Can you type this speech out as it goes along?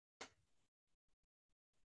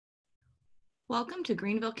Welcome to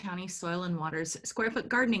Greenville County Soil and Water's Square Foot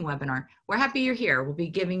Gardening webinar. We're happy you're here. We'll be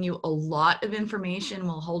giving you a lot of information.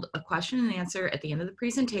 We'll hold a question and answer at the end of the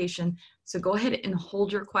presentation. So go ahead and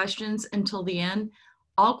hold your questions until the end.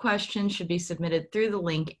 All questions should be submitted through the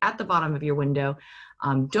link at the bottom of your window.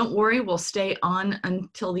 Don't worry, we'll stay on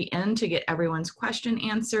until the end to get everyone's question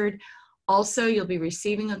answered. Also, you'll be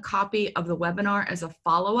receiving a copy of the webinar as a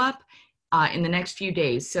follow-up in the next few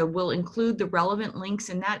days. So we'll include the relevant links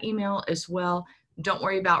in that email as well. Don't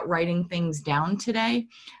worry about writing things down today.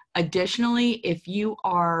 Additionally, if you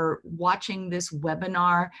are watching this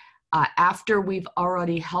webinar after we've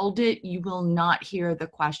already held it, you will not hear the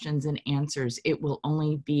questions and answers. It will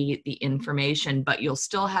only be the information, but you'll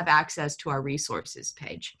still have access to our resources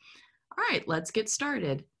page. All right, let's get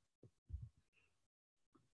started.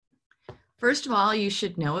 First of all, you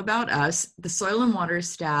should know about us, the Soil and Water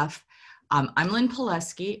staff. I'm Lynn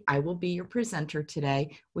Pileski. I will be your presenter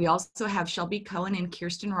today. We also have Shelby Cohen and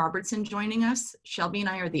Kirsten Robertson joining us. Shelby and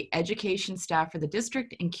I are the education staff for the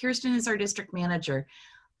district, and Kirsten is our district manager.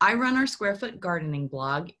 I run our Square Foot Gardening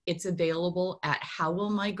blog. It's available at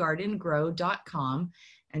howwillmygardengrow.com.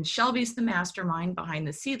 And Shelby's the mastermind behind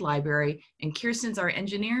the seed library, and Kirsten's our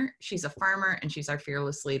engineer. She's a farmer, and she's our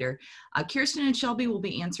fearless leader. Kirsten and Shelby will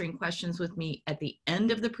be answering questions with me at the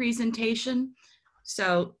end of the presentation.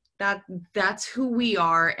 So that's who we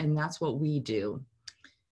are, and that's what we do.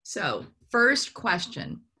 So first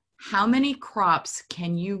question, how many crops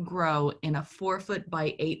can you grow in a 4-foot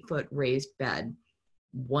by 8-foot raised bed?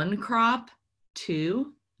 1 crop,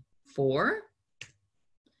 2, 4,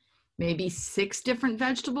 maybe 6 different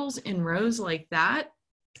vegetables in rows like that?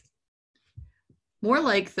 More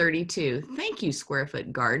like 32. Thank you, Square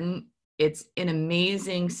Foot Garden. It's an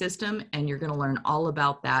amazing system, and you're going to learn all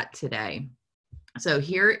about that today. So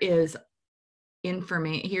here is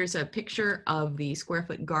information. Here's a picture of the Square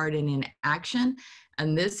Foot Garden in action,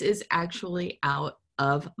 and this is actually out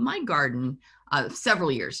of my garden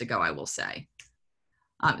several years ago, I will say.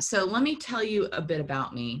 So let me tell you a bit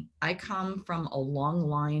about me. I come from a long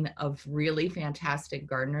line of really fantastic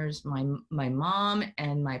gardeners. My mom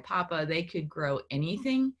and my papa, they could grow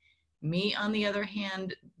anything. Me, on the other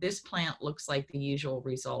hand, this plant looks like the usual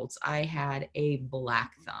results. I had a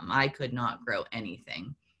black thumb. I could not grow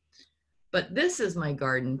anything. But this is my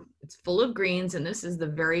garden. It's full of greens, and this is the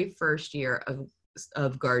very first year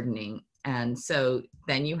of gardening. And so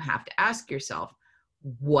then you have to ask yourself,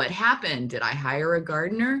 what happened? Did I hire a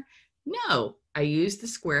gardener? No, I used the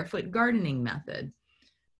Square Foot Gardening method.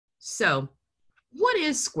 So what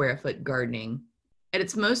is Square Foot Gardening? At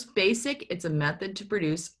its most basic, it's a method to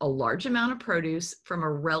produce a large amount of produce from a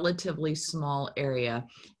relatively small area.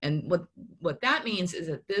 And what that means is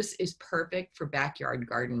that this is perfect for backyard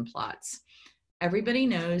garden plots. Everybody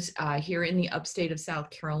knows here in the upstate of South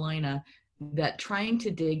Carolina that trying to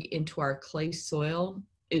dig into our clay soil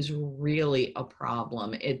is really a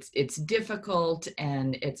problem. It's difficult,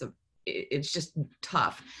 and it's just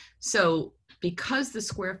tough. So because the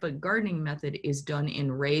Square Foot Gardening method is done in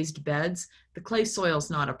raised beds, the clay soil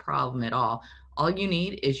is not a problem at all. All you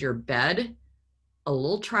need is your bed, a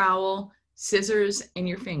little trowel, scissors, and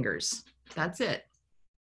your fingers. That's it.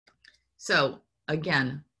 So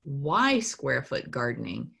again, why Square Foot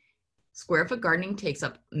Gardening? Square Foot Gardening takes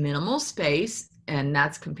up minimal space, and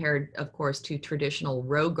that's compared, of course, to traditional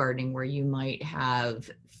row gardening where you might have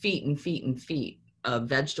feet and feet and feet of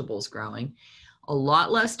vegetables growing. A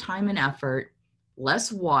lot less time and effort,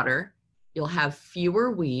 less water, you'll have fewer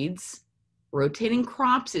weeds, rotating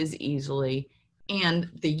crops is easily, and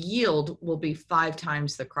the yield will be 5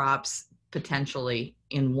 times the crops potentially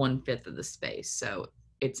in 1/5 of the space. So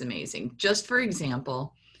it's amazing. Just for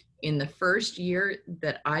example, in the first year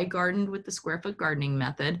that I gardened with the Square Foot Gardening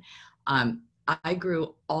method, I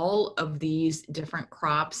grew all of these different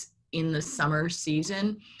crops in the summer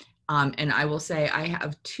season. And I will say I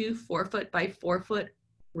have 2 4-foot by 4-foot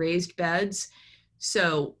raised beds.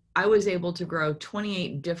 So I was able to grow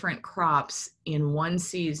 28 different crops in one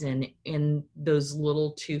season in those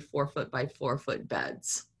little 2 4-foot by 4-foot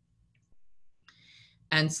beds.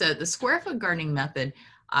 And so the Square Foot Gardening method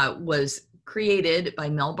was created by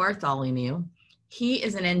Mel Bartholomew. He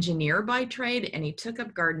is an engineer by trade, and he took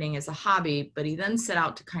up gardening as a hobby, but he then set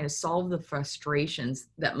out to kind of solve the frustrations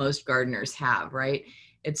that most gardeners have, right?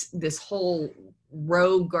 It's this whole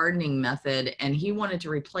row gardening method, and he wanted to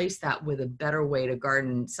replace that with a better way to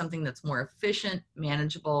garden, something that's more efficient,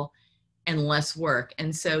 manageable, and less work.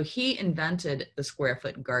 And so he invented the Square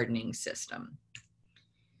Foot Gardening system.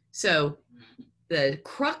 So the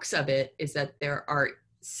crux of it is that there are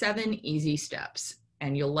 7 easy steps,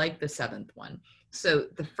 and you'll like the 7th one. So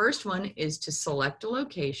the first one is to select a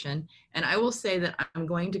location. And I will say that I'm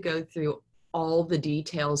going to go through all the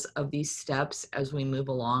details of these steps as we move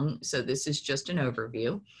along. So this is just an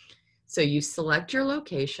overview. So you select your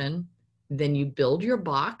location, then you build your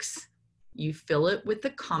box, you fill it with the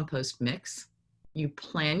compost mix, you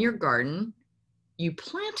plan your garden, you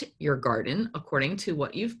plant your garden according to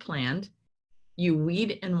what you've planned, you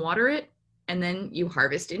weed and water it, and then you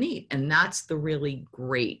harvest and eat. And that's the really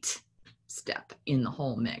great step in the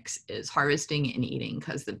whole mix, is harvesting and eating,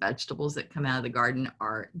 because the vegetables that come out of the garden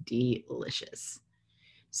are delicious.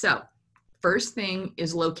 So first thing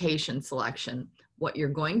is location selection. What you're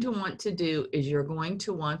going to want to do is you're going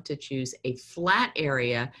to want to choose a flat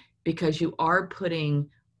area, because you are putting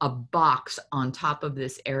a box on top of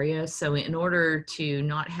this area. So in order to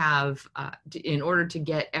not have, in order to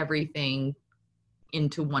get everything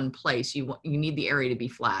into one place, you need the area to be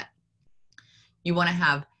flat. You want to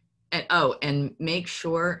have, and make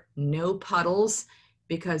sure no puddles,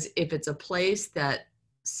 because if it's a place that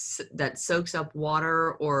soaks up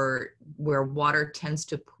water, or where water tends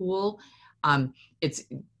to pool,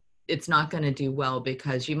 it's not going to do well,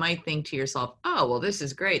 because you might think to yourself, oh, well, this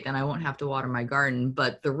is great, then I won't have to water my garden.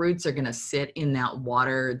 But the roots are going to sit in that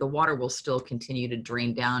water. The water will still continue to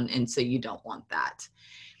drain down, and so you don't want that.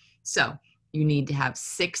 So you need to have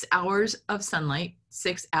 6 hours of sunlight,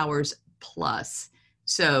 6 hours plus.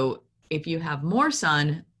 So if you have more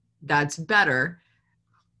sun, that's better.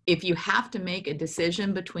 If you have to make a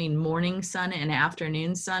decision between morning sun and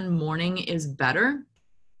afternoon sun, morning is better.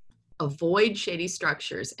 Avoid shady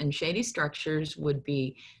structures, and shady structures would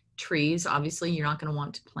be trees. Obviously, you're not going to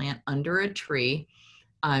want to plant under a tree.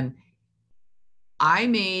 We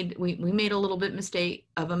made a little bit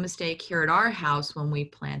of a mistake here at our house when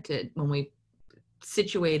we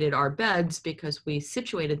situated our beds, because we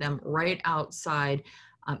situated them right outside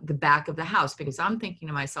the back of the house, because I'm thinking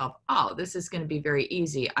to myself, oh, this is going to be very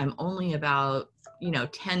easy. I'm only about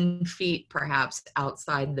 10 feet perhaps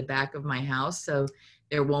outside the back of my house, so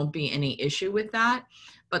there won't be any issue with that.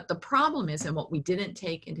 But the problem is, and what we didn't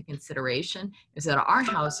take into consideration, is that our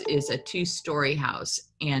house is a 2-story house,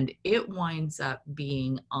 and it winds up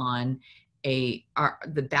being on the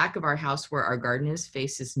back of our house, where our garden is,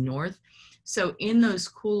 faces north. So in those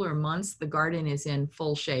cooler months, the garden is in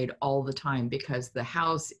full shade all the time, because the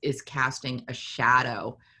house is casting a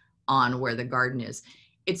shadow on where the garden is.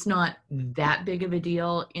 It's not that big of a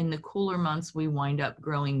deal. In the cooler months, we wind up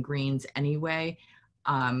growing greens anyway.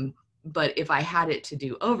 But if I had it to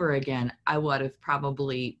do over again, I would have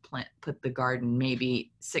probably put the garden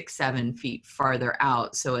maybe 6-7 feet farther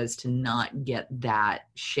out, so as to not get that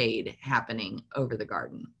shade happening over the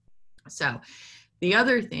garden. So the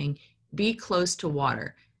other thing, be close to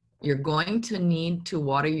water. You're going to need to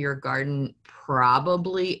water your garden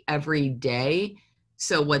probably every day.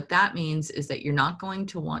 So what that means is that you're not going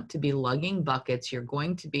to want to be lugging buckets. You're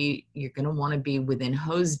going to want to be within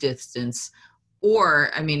hose distance. Or,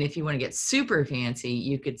 I mean, if you want to get super fancy,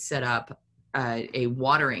 you could set up a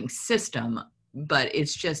watering system, but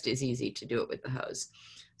it's just as easy to do it with the hose.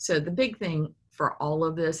 So the big thing for all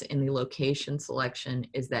of this in the location selection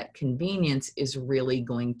is that convenience is really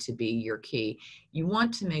going to be your key. You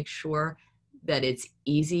want to make sure that it's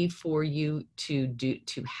easy for you to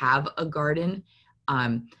have a garden.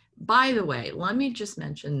 By the way, let me just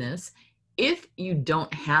mention this. If you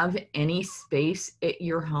don't have any space at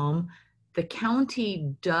your home, the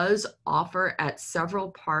county does offer at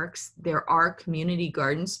several parks, there are community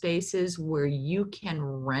garden spaces where you can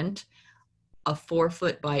rent a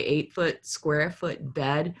 4-foot by 8-foot square foot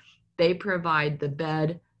bed. They provide the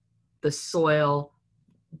bed, the soil,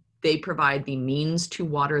 they provide the means to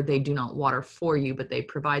water. They do not water for you, but they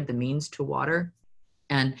provide the means to water.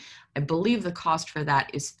 And I believe the cost for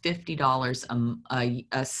that is $50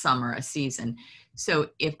 a summer, a season. So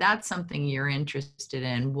if that's something you're interested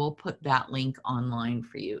in, we'll put that link online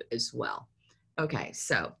for you as well. Okay,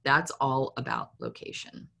 so that's all about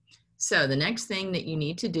location. So the next thing that you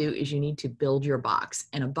need to do is you need to build your box.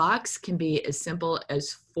 And a box can be as simple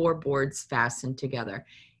as 4 boards fastened together.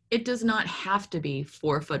 It does not have to be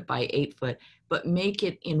 4-foot by 8-foot, but make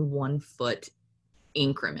it in 1-foot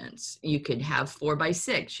increments. You could have 4 by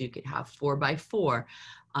 6, you could have 4 by 4.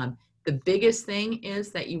 The biggest thing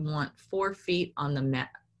is that you want 4 feet on the mat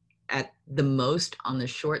at the most on the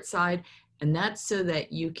short side, and that's so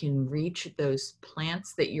that you can reach those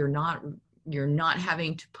plants, that you're not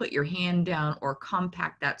having to put your hand down or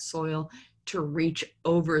compact that soil to reach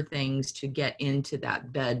over things to get into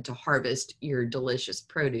that bed to harvest your delicious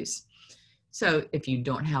produce. So if you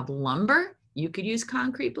don't have lumber, you could use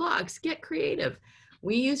concrete blocks. Get creative.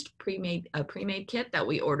 We used a pre-made kit that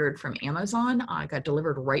we ordered from Amazon. It got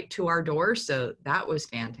delivered right to our door, so that was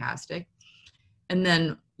fantastic. And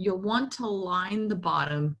then you'll want to line the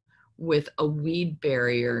bottom with a weed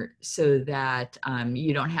barrier so that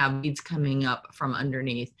you don't have weeds coming up from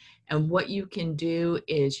underneath. And what you can do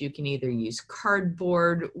is you can either use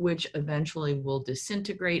cardboard, which eventually will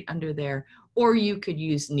disintegrate under there, or you could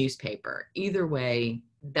use newspaper. Either way,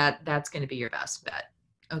 that's going to be your best bet.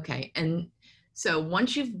 Okay, and so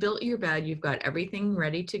once you've built your bed, you've got everything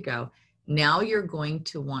ready to go. Now you're going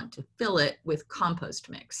to want to fill it with compost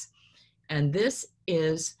mix. And this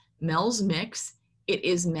is Mel's Mix. It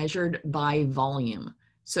is measured by volume.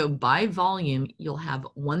 So by volume, you'll have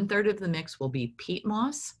 1/3 of the mix will be peat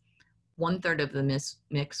moss, 1/3 of the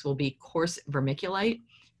mix will be coarse vermiculite,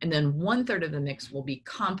 and then 1/3 of the mix will be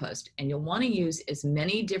compost. And you'll want to use as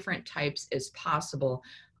many different types as possible.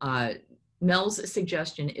 Mel's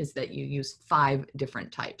suggestion is that you use 5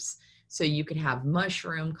 different types. So you could have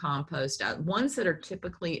mushroom compost. Ones that are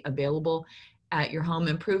typically available at your home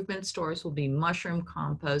improvement stores will be mushroom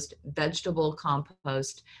compost, vegetable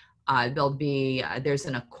compost. There's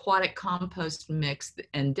an aquatic compost mix,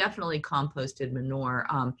 and definitely composted manure.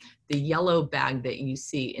 The yellow bag that you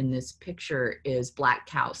see in this picture is black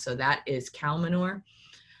cow, so that is cow manure.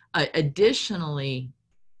 Additionally,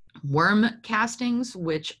 worm castings,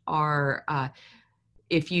 which are,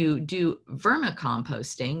 if you do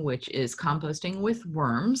vermicomposting, which is composting with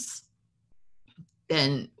worms,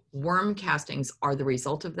 then worm castings are the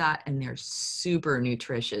result of that, and they're super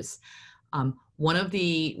nutritious.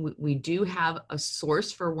 We do have a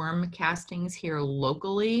source for worm castings here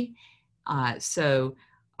locally.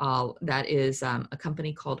 That is a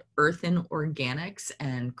company called Earthen Organics,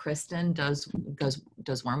 and Kristen does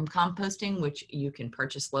worm composting, which you can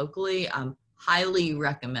purchase locally. Highly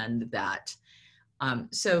recommend that.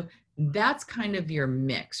 So that's kind of your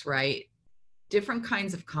mix, right? Different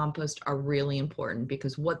kinds of compost are really important,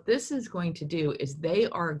 because what this is going to do is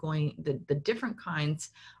the different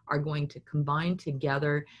kinds are going to combine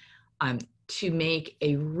together to make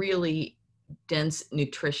a really dense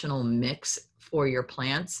nutritional mix for your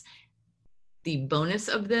plants. The bonus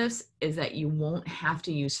of this is that you won't have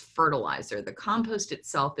to use fertilizer. The compost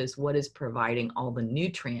itself is what is providing all the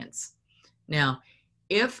nutrients. Now,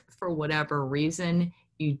 if for whatever reason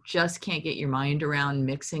you just can't get your mind around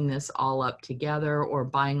mixing this all up together or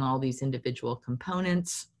buying all these individual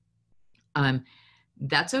components,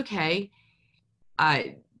 that's okay.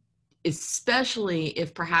 Especially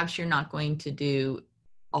if perhaps you're not going to do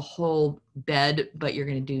a whole bed, but you're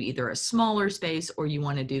going to do either a smaller space or you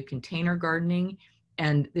want to do container gardening.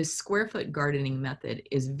 And this square foot gardening method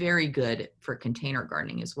is very good for container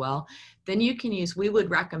gardening as well. Then you can use, we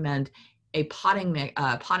would recommend a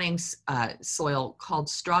potting soil called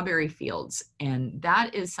Strawberry Fields. And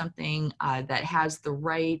that is something that has the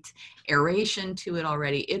right aeration to it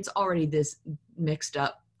already. It's already this mixed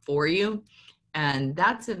up for you. And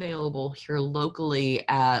that's available here locally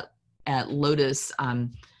at Lotus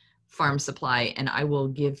Farm Supply. And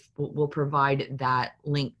we'll provide that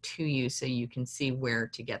link to you so you can see where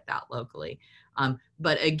to get that locally.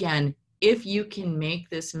 But again, if you can make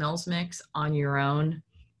this Mel's Mix on your own,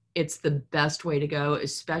 it's the best way to go,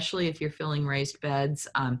 especially if you're filling raised beds.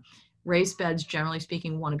 Raised beds, generally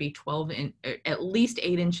speaking, want to be at least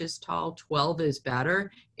 8 inches tall. 12 is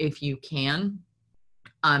better if you can.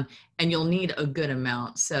 And you'll need a good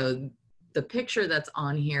amount. So the picture that's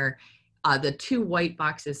on here, the 2 white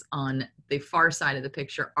boxes on the far side of the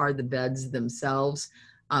picture are the beds themselves.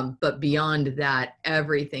 But beyond that,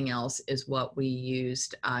 everything else is what we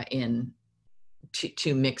used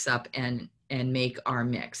to mix up and make our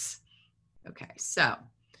mix. Okay, so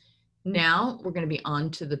now we're going to be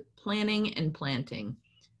on to the planning and planting.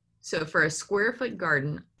 So for a square foot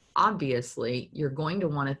garden, obviously you're going to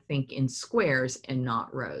want to think in squares and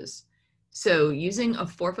not rows. So using a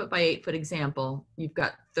 4 foot by 8 foot example, you've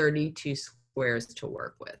got 32 squares to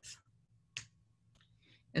work with.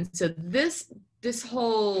 And so the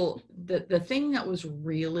thing that was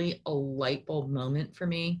really a light bulb moment for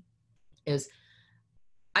me is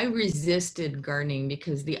I resisted gardening,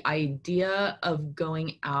 because the idea of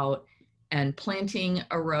going out and planting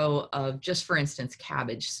a row of, just for instance,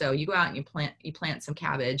 cabbage. So you go out and you plant some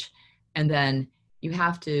cabbage, and then you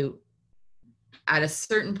have to, at a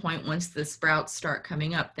certain point, once the sprouts start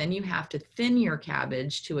coming up, then you have to thin your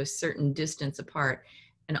cabbage to a certain distance apart.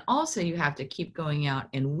 And also you have to keep going out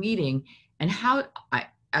and weeding. And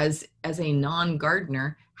as a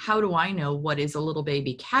non-gardener, how do I know what is a little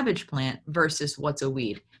baby cabbage plant versus what's a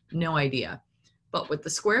weed? No idea. But with the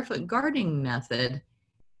square foot gardening method,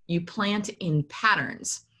 you plant in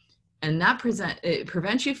patterns. And that it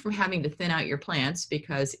prevents you from having to thin out your plants,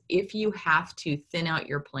 because if you have to thin out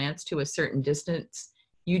your plants to a certain distance,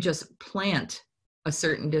 you just plant a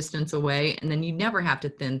certain distance away and then you never have to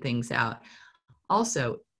thin things out.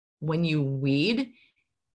 Also, when you weed,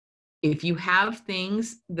 if you have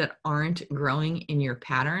things that aren't growing in your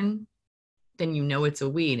pattern, then you know it's a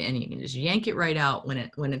weed and you can just yank it right out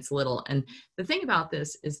when it's little. And the thing about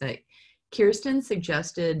this is that Kirsten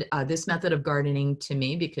suggested this method of gardening to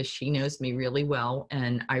me because she knows me really well,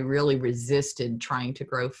 and I really resisted trying to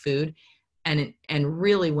grow food. And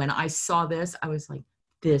really, when I saw this, I was like,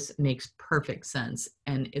 this makes perfect sense,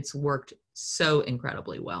 and it's worked so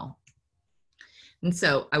incredibly well. And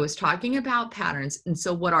so I was talking about patterns. And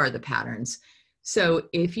so what are the patterns? So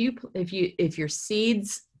if your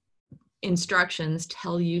seeds instructions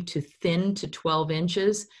tell you to thin to 12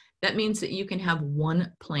 inches, that means that you can have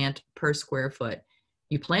 1 plant per square foot.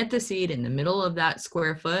 You plant the seed in the middle of that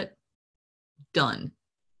square foot, done.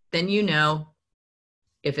 Then you know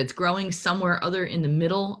if it's growing somewhere other in the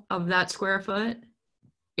middle of that square foot,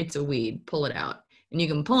 it's a weed, pull it out. And you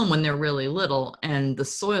can pull them when they're really little and the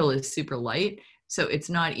soil is super light. So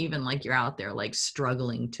it's not even like you're out there like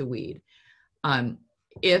struggling to weed.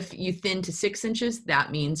 If you thin to 6 inches,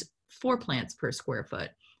 that means 4 plants per square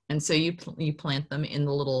foot. And so you plant them in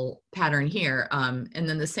the little pattern here. And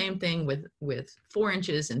then the same thing with 4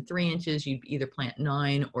 inches and 3 inches, you either plant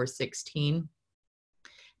 9 or 16.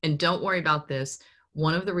 And don't worry about this.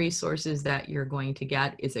 One of the resources that you're going to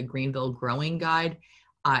get is a Greenville growing guide.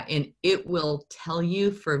 And it will tell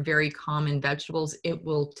you for very common vegetables, it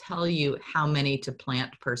will tell you how many to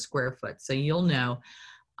plant per square foot. So you'll know.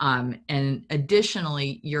 And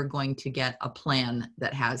additionally, you're going to get a plan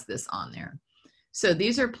that has this on there. So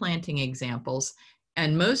these are planting examples,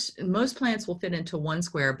 and most plants will fit into 1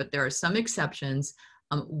 square, but there are some exceptions.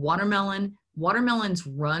 Watermelons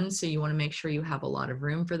run, so you want to make sure you have a lot of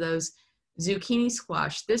room for those. Zucchini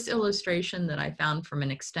squash, this illustration that I found from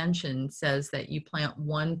an extension says that you plant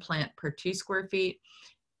 1 plant per 2 square feet.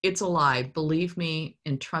 It's a lie. Believe me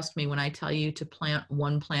and trust me when I tell you to plant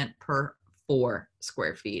 1 plant per 4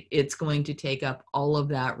 square feet. It's going to take up all of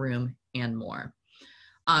that room and more.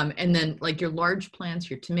 And then like your large plants,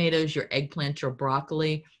 your tomatoes, your eggplant, your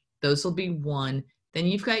broccoli, those will be 1. Then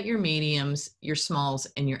you've got your mediums, your smalls,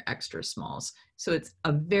 and your extra smalls. So it's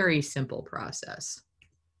a very simple process.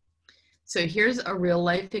 So here's a real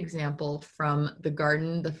life example from the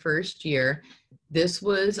garden the first year. This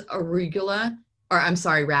was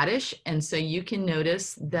radish. And so you can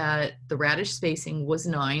notice that the radish spacing was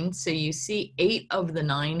 9. So you see 8 of the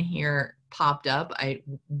 9 here popped up.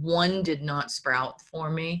 1 did not sprout for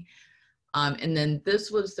me. And then this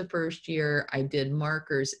was the first year I did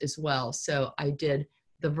markers as well. So I did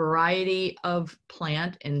the variety of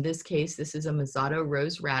plant. In this case, this is a Mozzato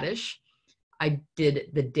rose radish. I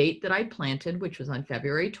did the date that I planted, which was on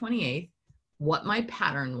February 28th, what my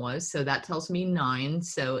pattern was. So that tells me 9.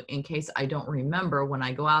 So in case I don't remember when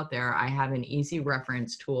I go out there, I have an easy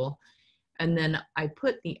reference tool. And then I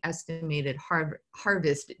put the estimated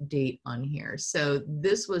harvest date on here. So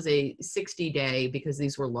this was a 60-day because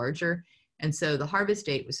these were larger. And so the harvest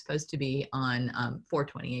date was supposed to be on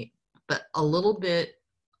 4/28. But a little bit,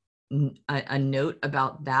 a note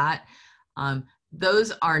about that.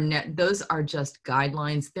 Those are just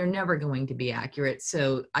guidelines. They're never going to be accurate.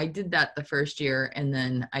 So I did that the first year and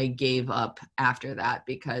then I gave up after that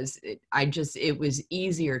because it was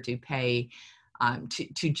easier to pay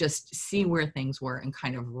to just see where things were and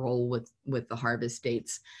kind of roll with the harvest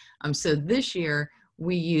dates. So this year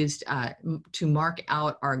we used, to mark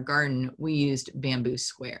out our garden, we used bamboo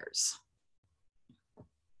squares.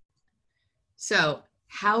 So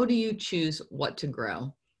how do you choose what to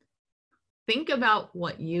grow? Think about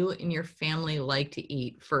what you and your family like to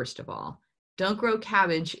eat, first of all. Don't grow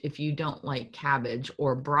cabbage if you don't like cabbage,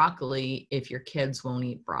 or broccoli if your kids won't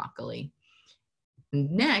eat broccoli.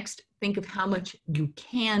 Next, think of how much you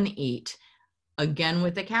can eat. Again,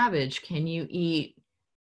 with the cabbage, can you eat,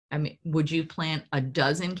 would you plant a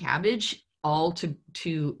dozen cabbage all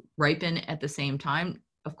to ripen at the same time?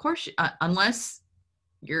 Of course, unless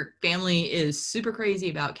your family is super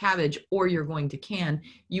crazy about cabbage or you're going to can,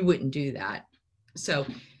 you wouldn't do that. So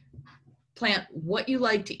plant what you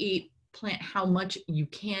like to eat, plant how much you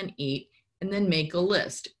can eat, and then make a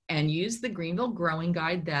list and use the Greenville growing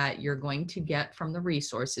guide that you're going to get from the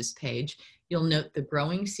resources page. You'll note the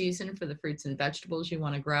growing season for the fruits and vegetables you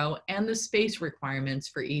want to grow and the space requirements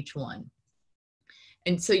for each one.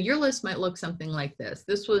 And so your list might look something like this.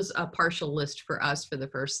 This was a partial list for us for the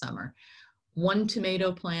first summer. 1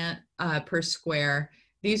 tomato plant per square.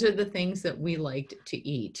 These are the things that we liked to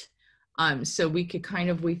eat. So we could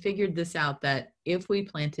we figured this out, that if we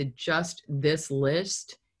planted just this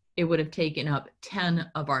list, it would have taken up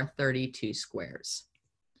 10 of our 32 squares.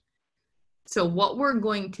 So what we're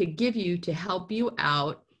going to give you to help you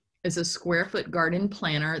out is a square foot garden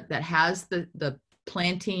planner that has the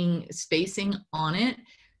planting spacing on it.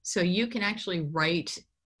 So you can actually write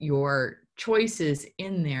your choices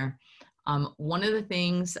in there. One of the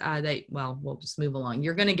things we'll just move along.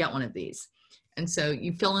 You're going to get one of these. And so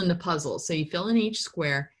you fill in the puzzle. So you fill in each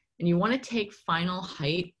square, and you want to take final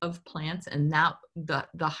height of plants, and that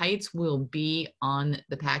the heights will be on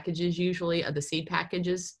the packages, usually of the seed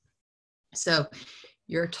packages. So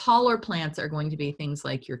your taller plants are going to be things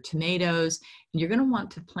like your tomatoes, and you're going to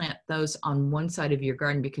want to plant those on one side of your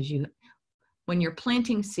garden, because when you're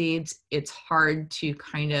planting seeds, it's hard to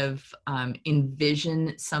kind of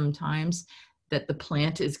envision sometimes that the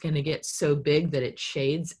plant is going to get so big that it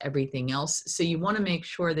shades everything else. So you want to make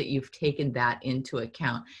sure that you've taken that into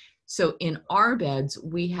account. So in our beds,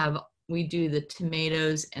 we do the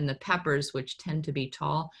tomatoes and the peppers, which tend to be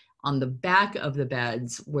tall, on the back of the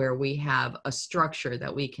beds, where we have a structure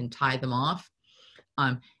that we can tie them off.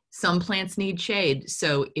 Some plants need shade.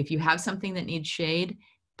 So if you have something that needs shade,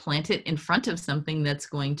 plant it in front of something that's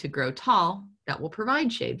going to grow tall that will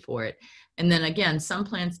provide shade for it. And then again, some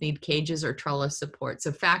plants need cages or trellis support.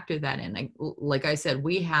 So factor that in. Like I said,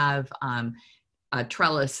 we have a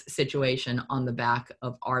trellis situation on the back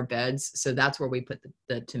of our beds. So that's where we put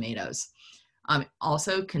the tomatoes.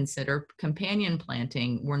 Also consider companion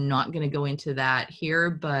planting. We're not going to go into that here,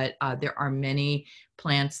 but there are many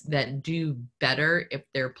plants that do better if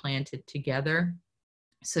they're planted together.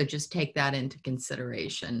 So just take that into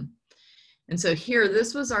consideration. And so here,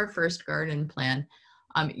 this was our first garden plan.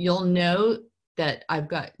 You'll note that I've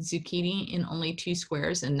got zucchini in only 2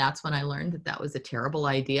 squares, and that's when I learned that that was a terrible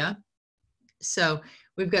idea. So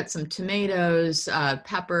we've got some tomatoes,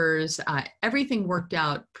 peppers, everything worked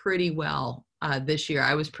out pretty well this year.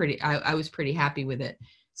 I was pretty happy with it.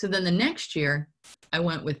 So then the next year, I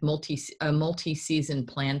went with a multi-season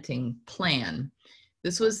planting plan.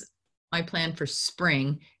 This was my plan for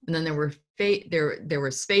spring, and then there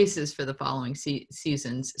were spaces for the following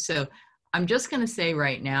seasons. So I'm just going to say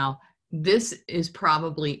right now, this is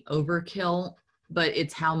probably overkill, but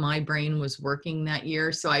it's how my brain was working that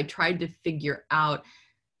year. So I tried to figure out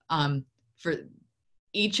for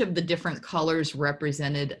each of the different colors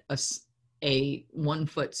represented a 1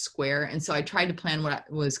 foot square. And so I tried to plan what I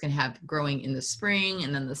was going to have growing in the spring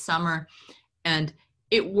and then the summer. And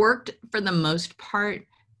it worked for the most part.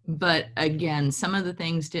 But again, some of the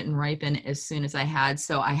things didn't ripen as soon as I had,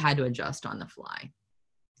 so I had to adjust on the fly.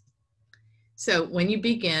 So when you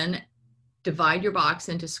begin, divide your box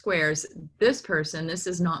into squares. This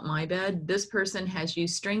is not my bed. This person has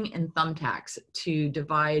used string and thumbtacks to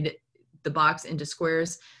divide the box into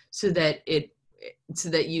squares so that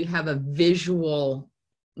you have a visual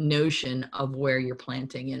notion of where you're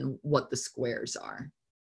planting and what the squares are.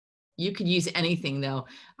 You could use anything though.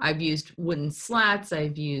 I've used wooden slats,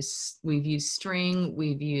 we've used string,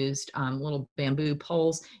 we've used little bamboo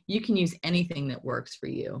poles. You can use anything that works for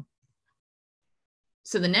you.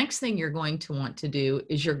 So the next thing you're going to want to do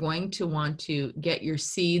is you're going to want to get your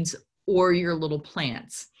seeds or your little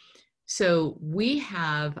plants. So we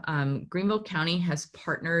have, Greenville County has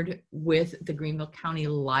partnered with the Greenville County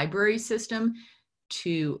Library System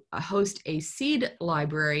to host a seed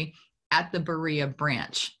library at the Berea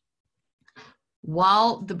branch.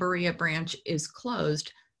 While the Berea branch is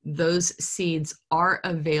closed, those seeds are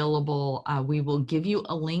available. We will give you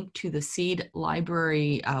a link to the seed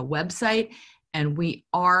library website, and we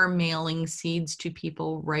are mailing seeds to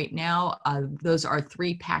people right now. Those are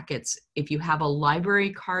 3 packets. If you have a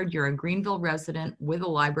library card, you're a Greenville resident with a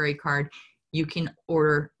library card, you can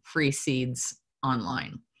order free seeds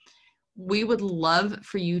online. We would love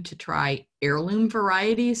for you to try heirloom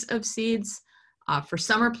varieties of seeds. For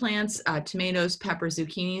summer plants, tomatoes, peppers,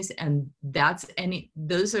 zucchinis, and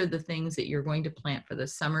those are the things that you're going to plant for the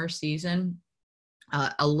summer season.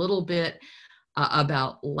 A little bit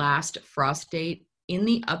about last frost date. In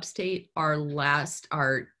the upstate,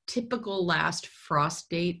 our typical last frost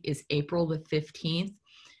date is April the 15th.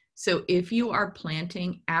 So if you are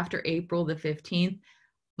planting after April the 15th,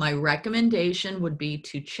 my recommendation would be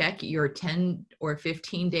to check your 10 or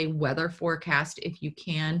 15-day weather forecast if you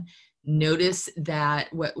can. Notice that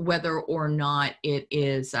whether or not it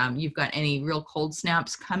is you've got any real cold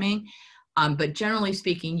snaps coming, but generally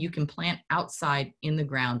speaking, you can plant outside in the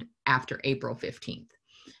ground after April 15th.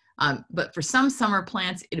 But for some summer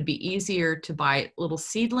plants, it'd be easier to buy little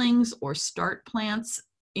seedlings or start plants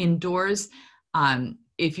indoors.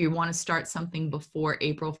 if you want to start something before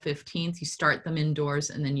April 15th, you start them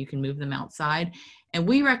indoors and then you can move them outside. And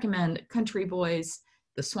we recommend Country Boys,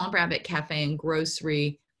 the Swamp Rabbit Cafe and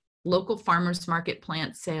Grocery, local farmers market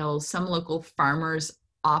plant sales. Some local farmers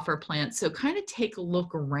offer plants. So kind of take a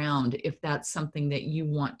look around if that's something that you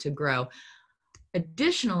want to grow.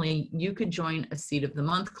 Additionally, you could join a Seed of the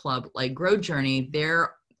Month club like Grow Journey.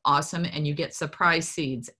 They're awesome, and you get surprise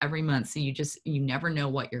seeds every month. So you never know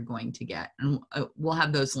what you're going to get. And we'll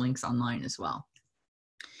have those links online as well.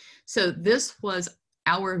 So this was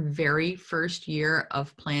our very first year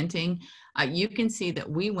of planting. You can see that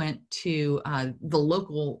we went to the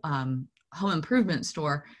local home improvement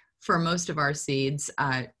store for most of our seeds.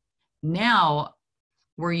 Now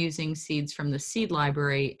we're using seeds from the seed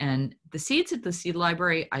library, and the seeds at the seed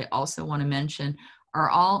library, I also want to mention, are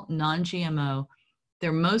all non-GMO.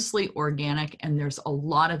 They're mostly organic, and there's a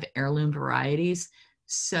lot of heirloom varieties.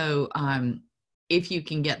 So if you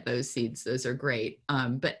can get those seeds, those are great.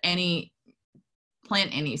 But plant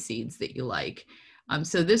any seeds that you like.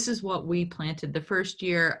 So this is what we planted the first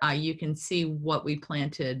year. You can see what we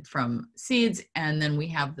planted from seeds, and then we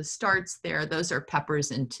have the starts there. Those are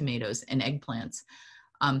peppers and tomatoes and eggplants.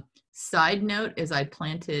 Side note, as I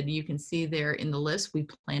planted, you can see there in the list, we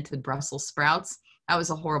planted Brussels sprouts. That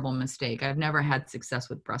was a horrible mistake. I've never had success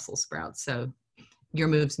with Brussels sprouts, so your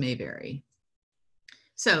moves may vary.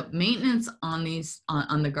 So maintenance on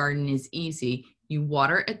the garden is easy. You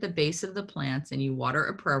water at the base of the plants and you water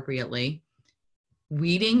appropriately.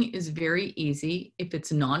 Weeding is very easy. If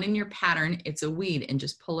it's not in your pattern, it's a weed, and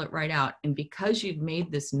just pull it right out. And because you've made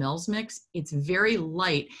this Mills mix, it's very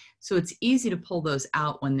light, so it's easy to pull those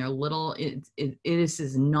out when they're little. It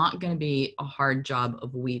is not going to be a hard job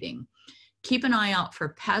of weeding. Keep an eye out for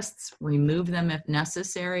pests. Remove them if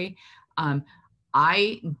necessary.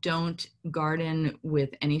 I don't garden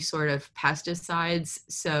with any sort of pesticides,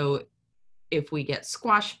 so if we get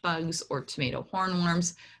squash bugs or tomato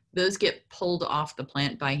hornworms, those get pulled off the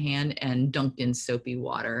plant by hand and dunked in soapy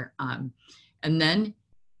water. And then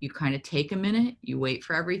you kind of take a minute, you wait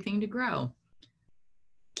for everything to grow.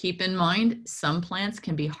 Keep in mind, some plants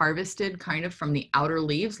can be harvested kind of from the outer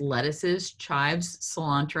leaves, lettuces, chives,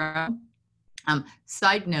 cilantro.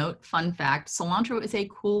 Side note, fun fact, cilantro is a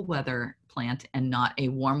cool weather plant and not a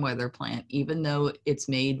warm weather plant. Even though it's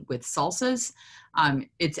made with salsas,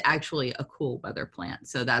 it's actually a cool weather plant.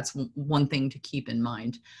 So that's one thing to keep in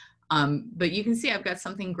mind. But you can see I've got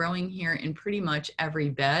something growing here in pretty much every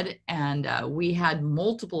bed. And we had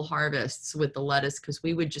multiple harvests with the lettuce because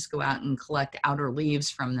we would just go out and collect outer leaves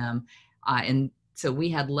from them. And so we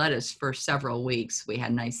had lettuce for several weeks. We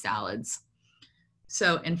had nice salads.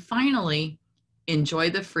 So, and finally, enjoy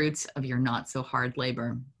the fruits of your not so hard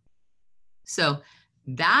labor. So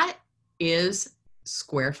that is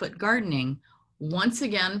square foot gardening. Once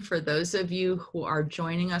again, for those of you who are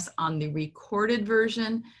joining us on the recorded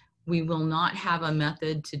version, we will not have a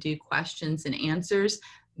method to do questions and answers,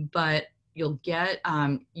 but you'll get,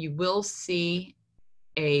 you will see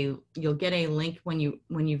you'll get a link when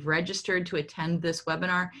you've registered to attend this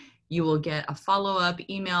webinar. You will get a follow-up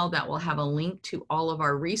email that will have a link to all of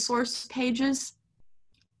our resource pages.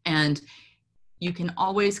 And you can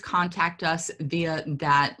always contact us via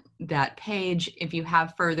that page if you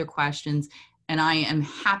have further questions. And I am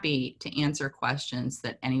happy to answer questions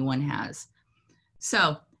that anyone has.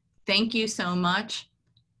 So thank you so much.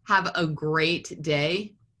 Have a great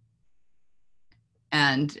day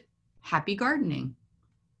and happy gardening.